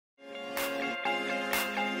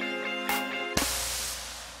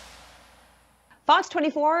Fox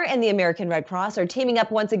 24 and the American Red Cross are teaming up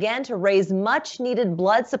once again to raise much-needed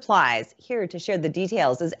blood supplies. Here to share the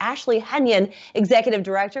details is Ashley Henyon, Executive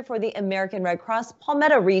Director for the American Red Cross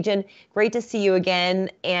Palmetto region. Great to see you again,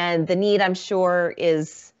 and the need, I'm sure,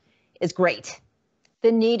 is great.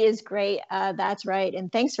 The need is great. That's right.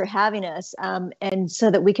 And thanks for having us. And so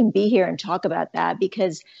that we can be here and talk about that,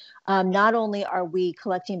 because not only are we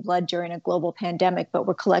collecting blood during a global pandemic, but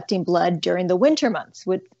we're collecting blood during the winter months,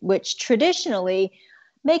 which traditionally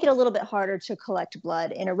make it a little bit harder to collect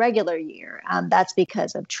blood in a regular year. That's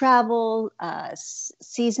because of travel,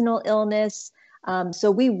 seasonal illness. So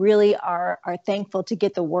we really are thankful to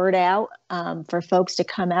get the word out for folks to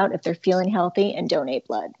come out if they're feeling healthy and donate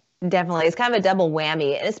blood. Definitely. It's kind of a double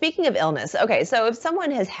whammy. And speaking of illness, okay, so if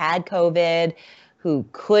someone has had COVID, who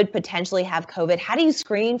could potentially have COVID, how do you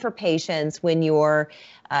screen for patients when you're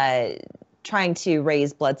trying to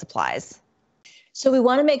raise blood supplies? So we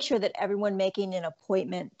want to make sure that everyone making an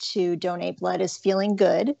appointment to donate blood is feeling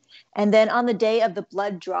good. And then on the day of the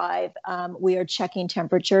blood drive, we are checking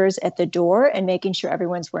temperatures at the door and making sure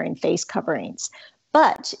everyone's wearing face coverings.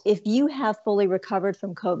 But if you have fully recovered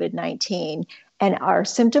from COVID-19 and are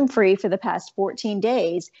symptom-free for the past 14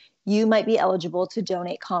 days, you might be eligible to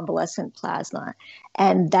donate convalescent plasma.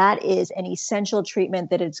 And that is an essential treatment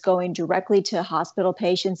that is going directly to hospital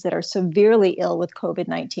patients that are severely ill with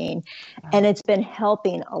COVID-19. And it's been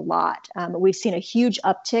helping a lot. We've seen a huge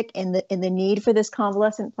uptick in the need for this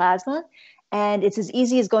convalescent plasma. And it's as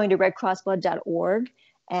easy as going to redcrossblood.org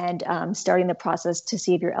and starting the process to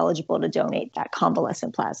see if you're eligible to donate that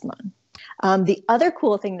convalescent plasma. The other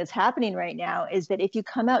cool thing that's happening right now is that if you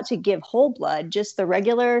come out to give whole blood, just the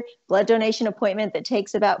regular blood donation appointment that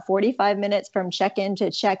takes about 45 minutes from check-in to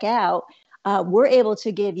check-out, we're able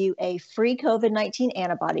to give you a free COVID-19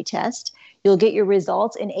 antibody test. You'll get your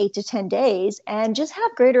results in 8 to 10 days and just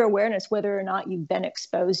have greater awareness whether or not you've been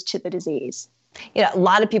exposed to the disease. You know, a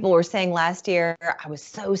lot of people were saying last year, I was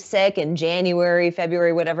so sick in January,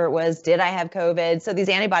 February, whatever it was. Did I have COVID? So these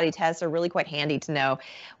antibody tests are really quite handy to know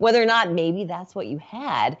whether or not maybe that's what you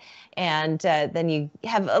had. And then you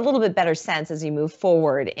have a little bit better sense as you move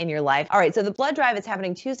forward in your life. All right, so the blood drive is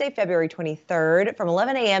happening Tuesday, February 23rd from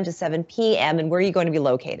 11 a.m. to 7 p.m. And where are you going to be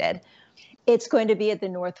located? It's going to be at the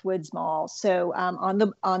Northwoods Mall. So on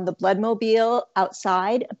the Bloodmobile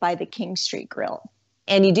outside by the King Street Grill.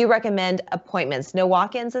 And you do recommend appointments, no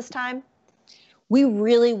walk-ins this time? We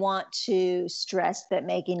really want to stress that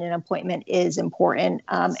making an appointment is important.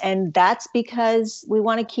 And that's because we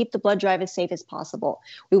want to keep the blood drive as safe as possible.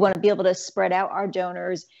 We want to be able to spread out our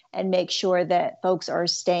donors and make sure that folks are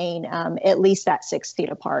staying at least that 6 feet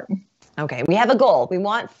apart. Okay, we have a goal. We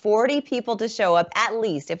want 40 people to show up at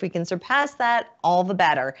least. If we can surpass that, all the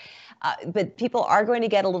better. But people are going to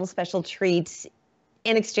get a little special treat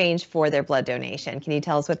in exchange for their blood donation. Can you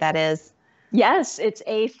tell us what that is? Yes, it's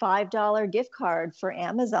a $5 gift card for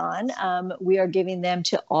Amazon. We are giving them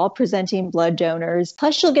to all presenting blood donors.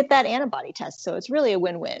 Plus, you'll get that antibody test. So it's really a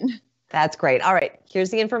win-win. That's great. All right, here's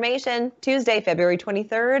the information. Tuesday, February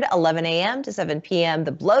 23rd, 11 a.m. to 7 p.m.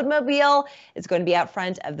 The Bloodmobile is going to be out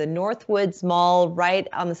front of the Northwoods Mall, right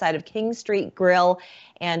on the side of King Street Grill.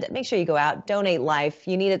 And make sure you go out, donate life.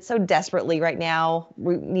 You need it so desperately right now.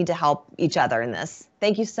 We need to help each other in this.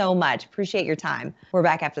 Thank you so much. Appreciate your time. We're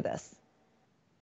back after this.